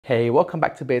Hey, welcome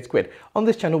back to Beard Squid. On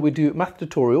this channel, we do math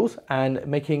tutorials and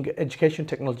making education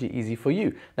technology easy for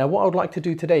you. Now, what I would like to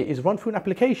do today is run through an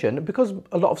application because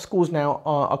a lot of schools now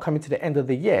are coming to the end of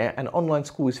the year and online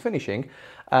school is finishing.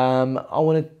 I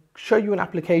want to show you an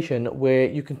application where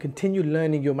you can continue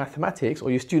learning your mathematics,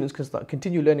 or your students can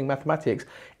continue learning mathematics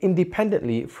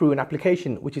independently through an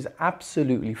application which is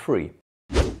absolutely free.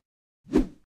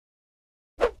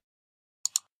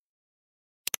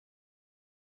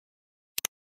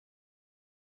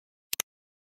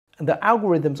 The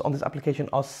algorithms on this application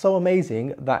are so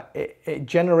amazing that it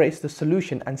generates the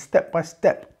solution and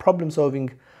step-by-step problem-solving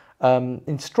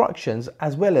instructions,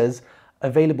 as well as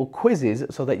available quizzes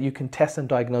so that you can test and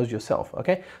diagnose yourself.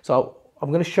 Okay, so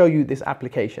I'm going to show you this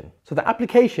application. So the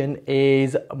application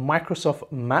is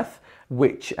Microsoft Math,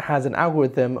 which has an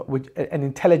algorithm, an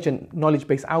intelligent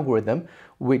knowledge-based algorithm,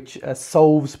 which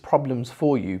solves problems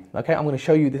for you. Okay, I'm going to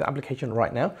show you this application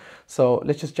right now. So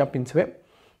let's just jump into it.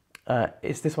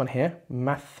 It's this one here,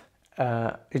 Math.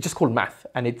 It's just called Math,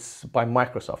 and it's by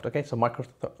Microsoft. Okay, so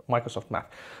Microsoft Math.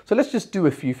 So let's just do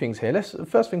a few things here.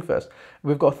 First thing first,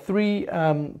 we've got three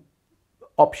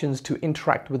options to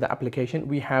interact with the application.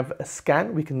 We have a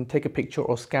scan. We can take a picture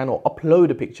or scan or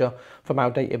upload a picture from our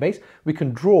database. We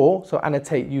can draw, so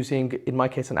annotate using, in my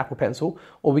case, an Apple Pencil,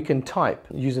 or we can type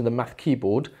using the Math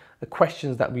keyboard the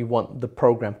questions that we want the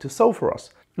program to solve for us.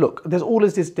 Look, there's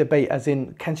always this debate as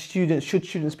in, should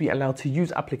students be allowed to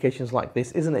use applications like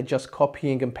this? Isn't it just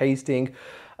copying and pasting?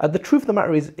 The truth of the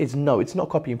matter is no, it's not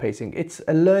copying and pasting. It's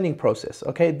a learning process,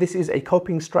 okay? This is a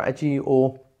coping strategy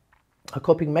or a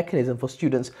coping mechanism for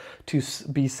students to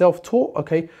be self-taught,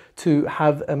 okay? To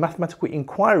have a mathematical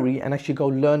inquiry and actually go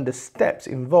learn the steps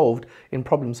involved in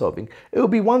problem solving. It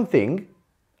would be one thing,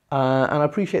 and I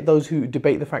appreciate those who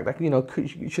debate the fact that, you know,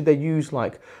 should they use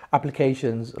like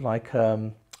applications like,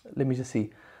 let me just see,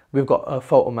 we've got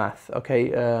photo math,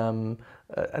 okay, and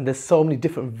there's so many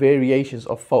different variations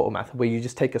of photo math where you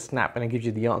just take a snap and it gives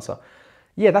you the answer.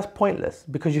 Yeah, that's pointless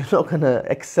because you're not going to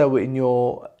excel in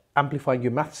your amplifying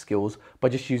your math skills by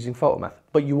just using photo math.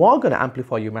 But you are going to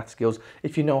amplify your math skills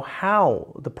if you know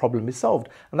how the problem is solved.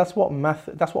 And that's what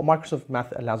Microsoft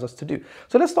Math allows us to do.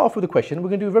 So let's start off with a question. We're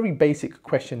going to do a very basic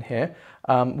question here.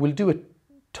 We'll do a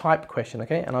type question,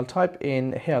 okay? And I'll type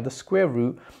in here the square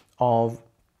root of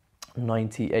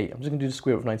 98. I'm just going to do the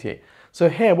square root of 98. So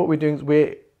here what we're doing is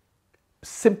we're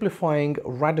simplifying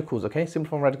radicals, okay?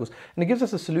 Simplifying radicals. And it gives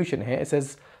us a solution here. It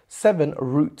says 7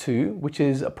 root 2, which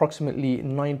is approximately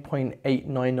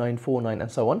 9.89949 and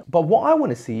so on. But what I want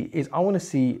to see is I want to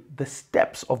see the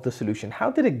steps of the solution. How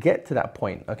did it get to that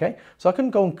point, okay? So I can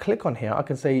go and click on here. I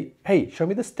can say, hey, show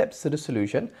me the steps to the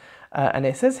solution. And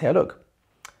it says here, look,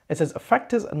 it says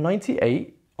factors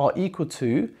 98 are equal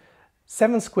to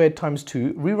 7 squared times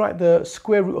 2, rewrite the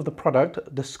square root of the product,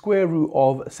 the square root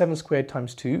of 7 squared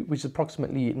times 2, which is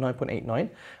approximately 9.89.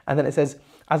 And then it says,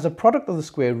 as a product of the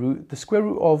square root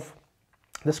of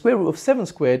 7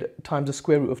 squared times the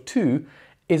square root of 2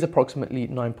 is approximately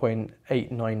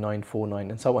 9.89949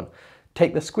 and so on.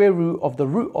 Take the square root of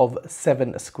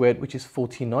 7 squared, which is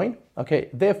 49. Okay,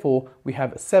 therefore we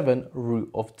have 7 root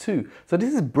of 2. So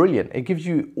this is brilliant. It gives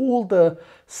you all the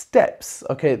steps,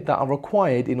 okay, that are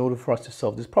required in order for us to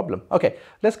solve this problem. Okay,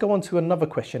 let's go on to another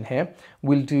question here.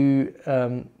 We'll do,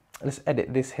 let's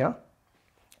edit this here.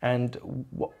 And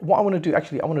what I want to do,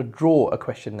 actually, I want to draw a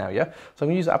question now, yeah? So I'm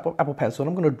going to use Apple Pencil and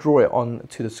I'm going to draw it on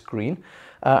to the screen.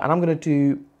 And I'm going to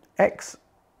do x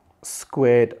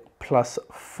squared plus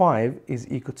 5 is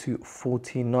equal to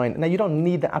 49. Now you don't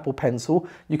need the Apple Pencil.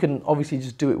 You can obviously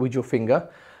just do it with your finger.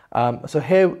 So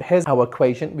here's our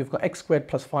equation. We've got x squared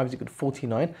plus 5 is equal to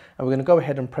 49. And we're going to go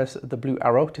ahead and press the blue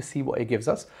arrow to see what it gives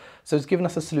us. So it's given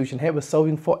us a solution here. We're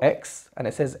solving for x, and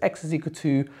it says x is equal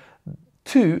to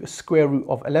 2 square root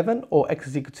of 11, or x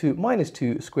is equal to minus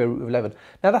 2 square root of 11.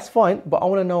 Now that's fine, but I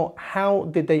want to know, how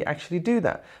did they actually do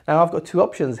that? Now I've got two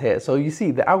options here. So you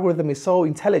see the algorithm is so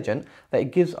intelligent that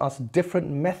it gives us different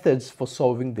methods for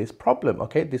solving this problem,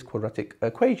 okay, this quadratic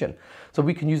equation. So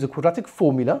we can use the quadratic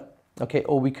formula, okay,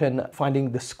 or we can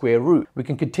finding the square root. We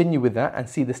can continue with that and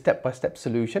see the step-by-step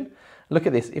solution. Look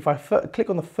at this. If I click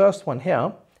on the first one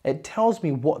here, it tells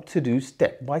me what to do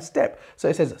step by step. So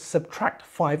it says subtract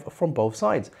 5 from both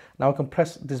sides. Now I can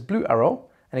press this blue arrow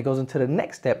and it goes into the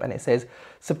next step and it says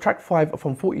subtract 5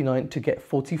 from 49 to get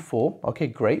 44. Okay,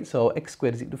 great. So x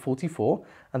squared is equal to 44.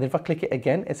 And then if I click it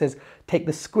again, it says take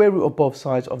the square root of both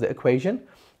sides of the equation.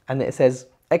 And then it says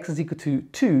x is equal to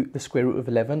 2 the square root of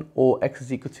 11, or x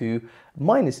is equal to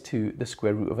minus 2 the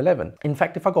square root of 11. In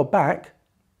fact, if I go back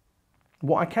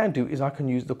what I can do is I can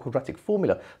use the quadratic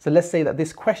formula. So let's say that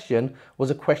this question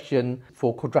was a question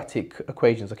for quadratic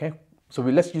equations, okay? So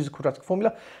let's use the quadratic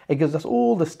formula. It gives us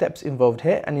all the steps involved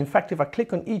here. And in fact, if I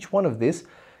click on each one of these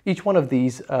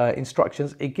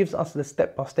instructions, it gives us the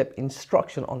step-by-step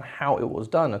instruction on how it was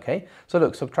done, okay? So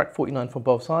look, subtract 49 from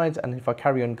both sides. And if I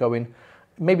carry on going,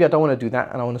 maybe I don't want to do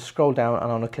that. And I want to scroll down and I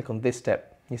want to click on this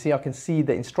step. You see, I can see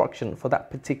the instruction for that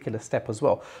particular step as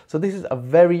well. So this is a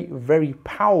very, very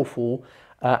powerful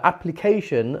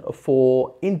application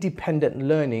for independent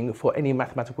learning for any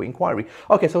mathematical inquiry.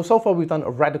 Okay, so far we've done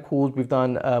radicals, we've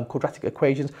done quadratic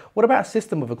equations. What about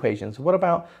system of equations? What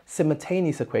about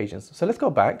simultaneous equations? So let's go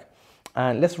back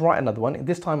and let's write another one.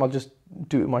 This time I'll just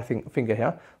do it with my finger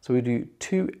here. So we do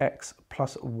 2x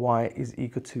plus y is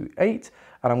equal to 8.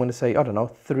 And I'm going to say, I don't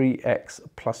know, 3x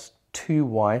plus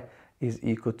 2y is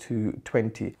equal to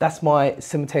 20. That's my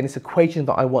simultaneous equation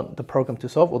that I want the program to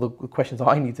solve, or the questions that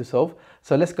I need to solve.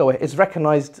 So let's go ahead. It's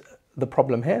recognized the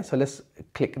problem here. So let's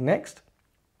click next.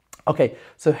 Okay,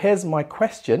 so here's my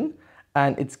question,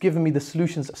 and it's given me the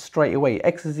solutions straight away.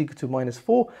 X is equal to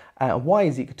 -4, and y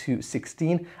is equal to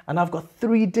 16. And I've got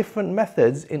 3 different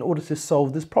methods in order to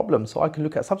solve this problem. So I can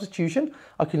look at substitution,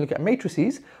 I can look at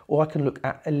matrices, or I can look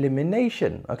at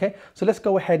elimination, okay? So let's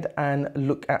go ahead and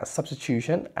look at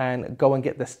substitution and go and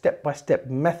get the step-by-step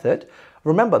method.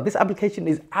 Remember, this application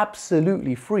is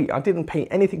absolutely free. I didn't pay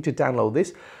anything to download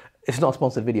this. It's not a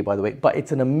sponsored video, by the way, but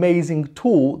it's an amazing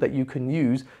tool that you can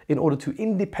use in order to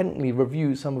independently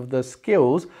review some of the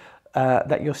skills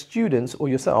that your students or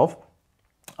yourself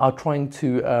are trying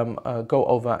to go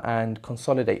over and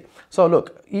consolidate. So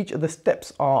look, each of the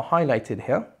steps are highlighted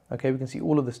here. Okay, we can see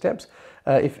all of the steps.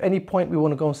 If any point we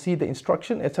want to go and see the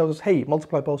instruction, it tells us, hey,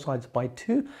 multiply both sides by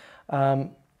 2.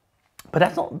 But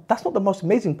that's not the most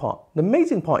amazing part. The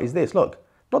amazing part is this, look,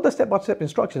 not the step-by-step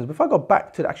instructions. But if I go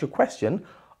back to the actual question,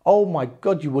 oh my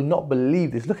God, you will not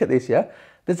believe this. Look at this, yeah?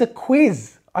 There's a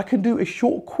quiz. I can do a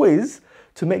short quiz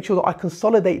to make sure that I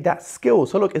consolidate that skill.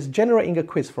 So look, it's generating a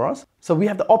quiz for us. So we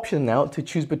have the option now to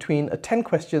choose between 10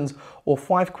 questions or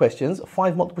 5 questions,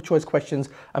 5 multiple choice questions,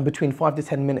 and between 5 to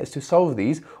 10 minutes to solve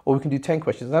these, or we can do 10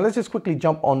 questions. Now let's just quickly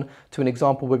jump on to an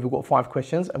example where we've got 5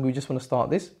 questions and we just want to start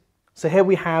this. So here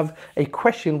we have a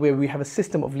question where we have a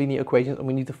system of linear equations and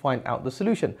we need to find out the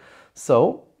solution.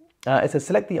 So it says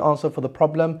select the answer for the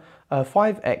problem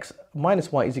 5x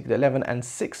minus y is equal to 11 and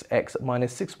 6x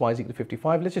minus 6y is equal to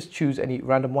 55. Let's just choose any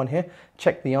random one here.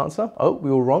 Check the answer. Oh,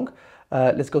 we were wrong.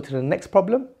 Let's go to the next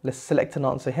problem. Let's select an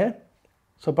answer here.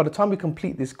 So by the time we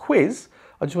complete this quiz,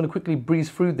 I just want to quickly breeze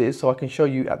through this so I can show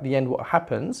you at the end what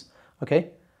happens.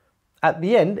 Okay. At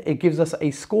the end, it gives us a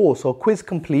score. So quiz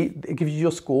complete, it gives you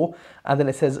your score, and then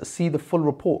it says see the full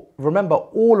report. Remember,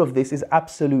 all of this is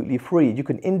absolutely free. You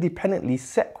can independently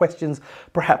set questions,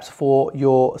 perhaps for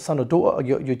your son or daughter, or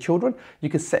your children. You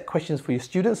can set questions for your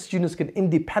students. Students can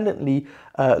independently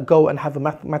go and have a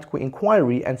mathematical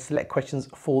inquiry and select questions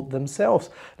for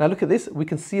themselves. Now look at this. We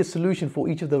can see a solution for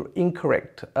each of the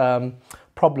incorrect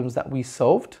problems that we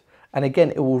solved. And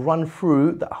again, it will run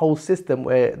through the whole system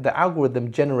where the algorithm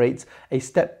generates a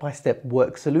step-by-step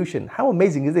work solution. How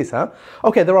amazing is this, huh?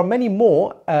 Okay, there are many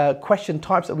more question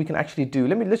types that we can actually do.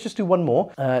 Let's just do one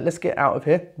more. Let's get out of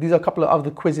here. These are a couple of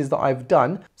other quizzes that I've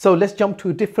done. So let's jump to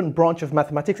a different branch of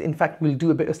mathematics. In fact, we'll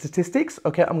do a bit of statistics.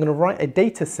 Okay, I'm gonna write a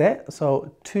data set.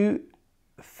 So 2,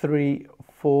 3,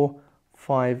 4,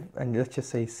 5, and let's just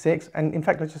say 6. And in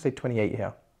fact, let's just say 28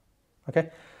 here, okay?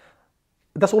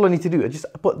 That's all I need to do. I just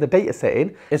put the data set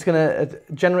in. It's going to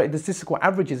generate the statistical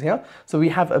averages here. So we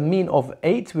have a mean of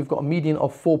 8. We've got a median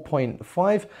of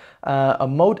 4.5, a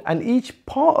mode. And each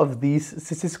part of these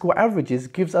statistical averages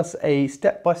gives us a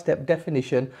step-by-step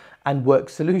definition and work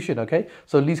solution, okay?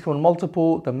 So least common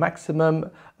multiple, the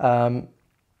maximum, the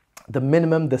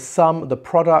minimum, the sum, the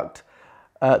product,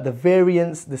 the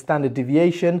variance, the standard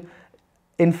deviation.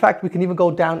 In fact, we can even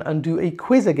go down and do a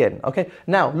quiz again, okay?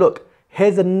 Now, look.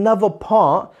 Here's another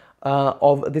part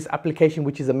of this application,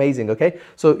 which is amazing, okay?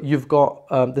 So you've got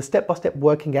the step-by-step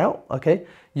working out, okay?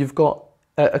 You've got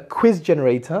a quiz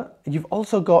generator. You've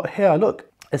also got here,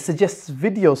 look, it suggests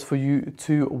videos for you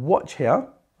to watch here,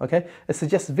 okay? It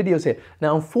suggests videos here.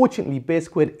 Now, unfortunately, Bear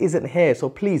Squid isn't here, so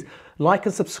please like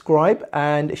and subscribe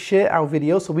and share our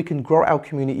videos so we can grow our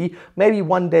community. Maybe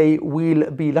one day we'll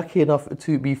be lucky enough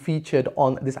to be featured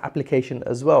on this application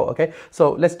as well, okay?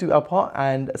 So let's do our part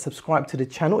and subscribe to the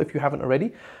channel if you haven't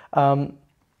already.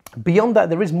 Beyond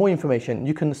that, there is more information.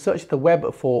 You can search the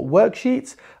web for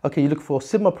worksheets. Okay, you look for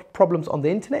similar problems on the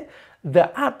internet.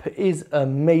 The app is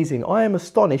amazing. I am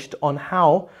astonished on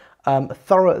how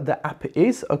thorough the app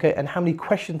is, okay, and how many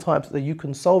question types that you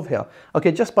can solve here.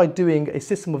 Okay, just by doing a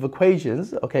system of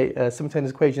equations, okay,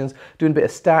 simultaneous equations, doing a bit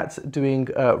of stats, doing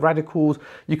radicals,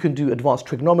 you can do advanced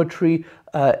trigonometry,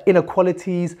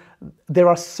 inequalities. There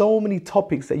are so many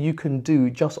topics that you can do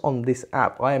just on this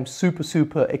app. I am super,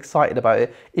 super excited about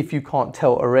it, if you can't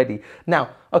tell already. Now,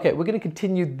 okay, we're going to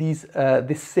continue this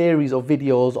series of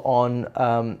videos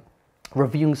on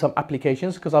reviewing some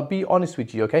applications, because I'll be honest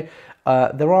with you, okay,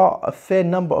 there are a fair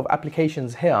number of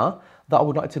applications here that I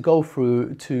would like to go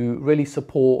through to really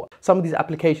support some of these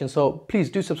applications. So please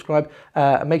do subscribe,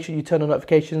 make sure you turn on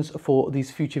notifications for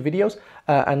these future videos,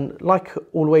 and like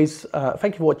always,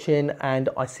 thank you for watching, and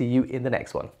I see you in the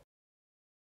next one.